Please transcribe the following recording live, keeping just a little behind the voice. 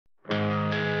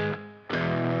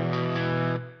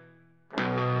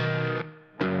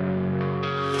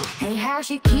how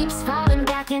she keeps falling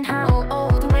back in her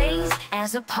old ways.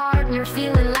 As a partner,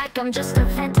 feeling like I'm just a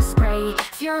vent to spray.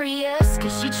 Furious,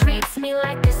 cause she treats me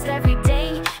like this every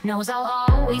day. Knows I'll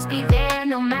always be there,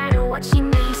 no matter what she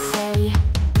may say.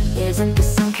 Isn't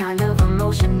this some kind of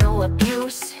emotional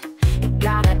abuse? It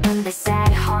gotta end the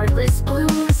sad, heartless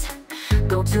blues.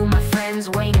 Go to my friends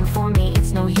waiting for me,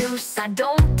 it's no use. I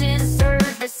don't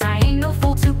deserve this, I ain't no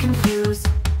fool to confuse.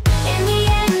 In the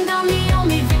end, I'm the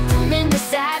only victim in this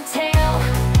sad tale.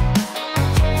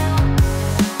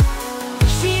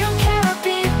 She don't care a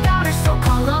bit about her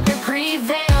so-called love that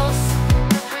prevails.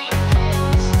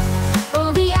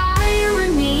 Oh, the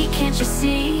irony, can't you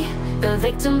see? The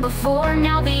victim before,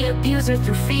 now the abuser.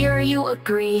 Through fear, you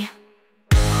agree.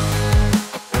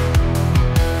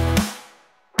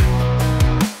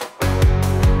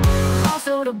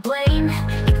 Also to blame,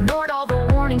 ignored all the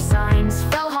warning signs.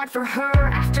 Fell hard for her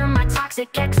after my toxic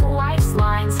ex-wife's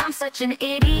lines. I'm such an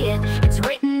idiot, it's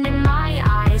written in my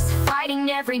eyes. Fighting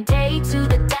every day to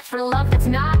the death for love that's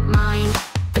not mine.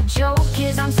 The joke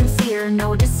is I'm sincere,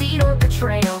 no deceit or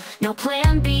betrayal. No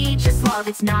plan B, just love,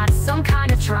 it's not some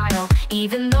kind of trial.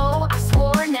 Even though I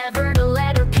swore never to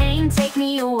let her pain take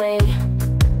me away.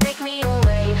 Take me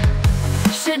away.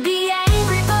 Should be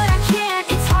angry but I can't,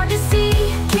 it's hard to see.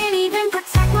 Can't even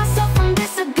protect myself from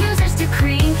this abuser's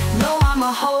decree. No, I'm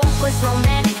a hopeless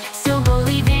romantic, still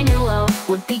believe in your love.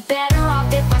 Would be better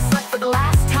off if I slept for the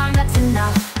last time, that's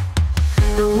enough.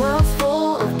 The world's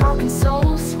full of broken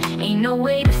souls, ain't no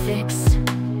way to fix.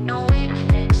 No way to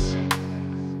fix.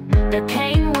 The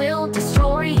pain will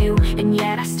destroy you, and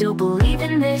yet I still believe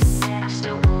in this. I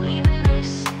still believe in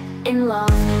this. In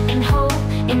love, in hope,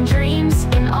 in dreams,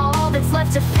 in all that's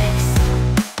left to fix.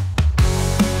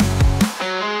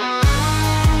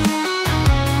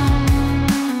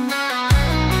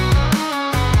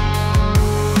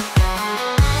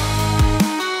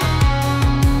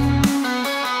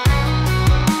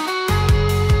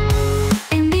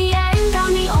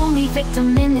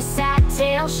 Victim in this sad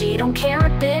tale. She don't care a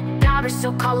bit about her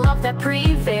so-called love that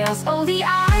prevails. Oh, the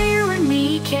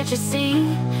irony, can't you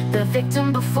see? The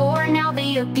victim before, now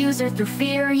the abuser. Through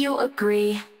fear, you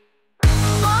agree.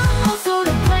 I'm also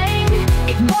to blame,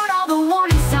 ignored all the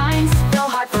warning signs. Fell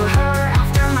hard for her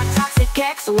after my toxic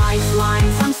ex-wife's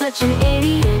lines. I'm such an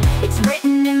idiot, it's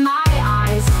written in my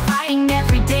eyes. Fighting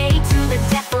every day to the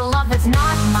death for love that's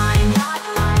not mine. Not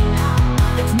mine,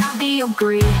 that's not the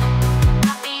agree.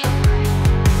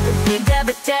 Big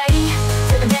debit day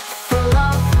to the death for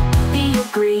love. We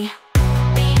agree.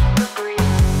 We agree.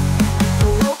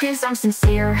 The woke is I'm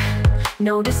sincere,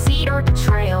 no deceit or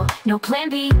betrayal. No plan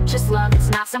B, just love, it's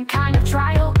not some kind of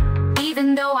trial.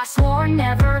 Even though I swore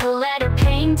never to let her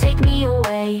pain take me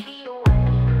away.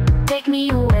 Take me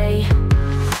away.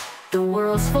 The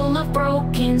world's full of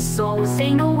broken souls,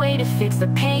 ain't no way to fix. The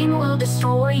pain will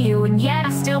destroy you, and yet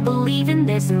I still believe in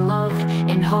this. In love,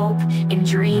 in hope, in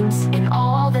dreams, in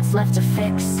all that's left to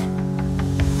fix.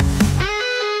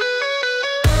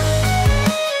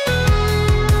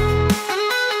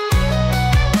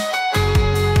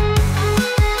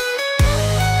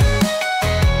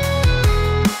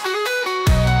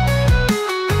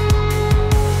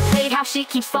 She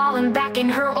keeps falling back in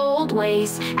her old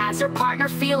ways. As her partner,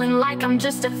 feeling like I'm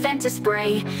just a vent to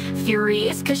spray.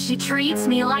 Furious cause she treats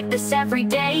me like this every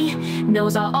day.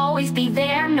 Knows I'll always be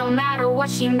there, no matter what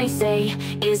she may say.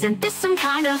 Isn't this some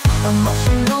kind of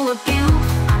emotional abuse?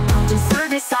 I don't deserve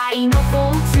this, I ain't no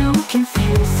fool to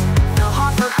confuse. Fell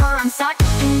hard for her, I'm such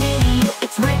an idiot,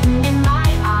 it's written in my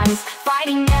eyes.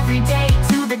 Fighting every day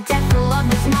to the death for love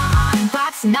that's not mine.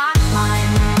 But it's not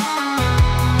mine.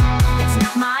 It's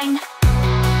not mine.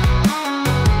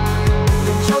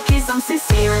 I'm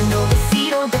sincere, no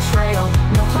deceit or betrayal.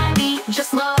 No plan B,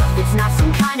 just love, it's not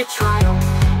some kind of trial.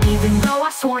 Even though I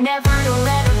swore never to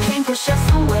let her pain push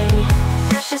us away.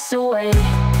 Push us away.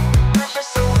 Push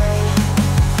us away.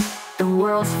 The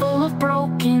world's full of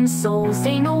broken souls,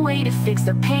 ain't no way to fix.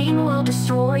 The pain will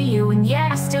destroy you, and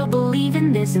yet I still believe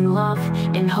in this. In love,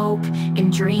 in hope,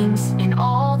 in dreams, in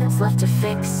all that's left to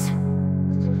fix.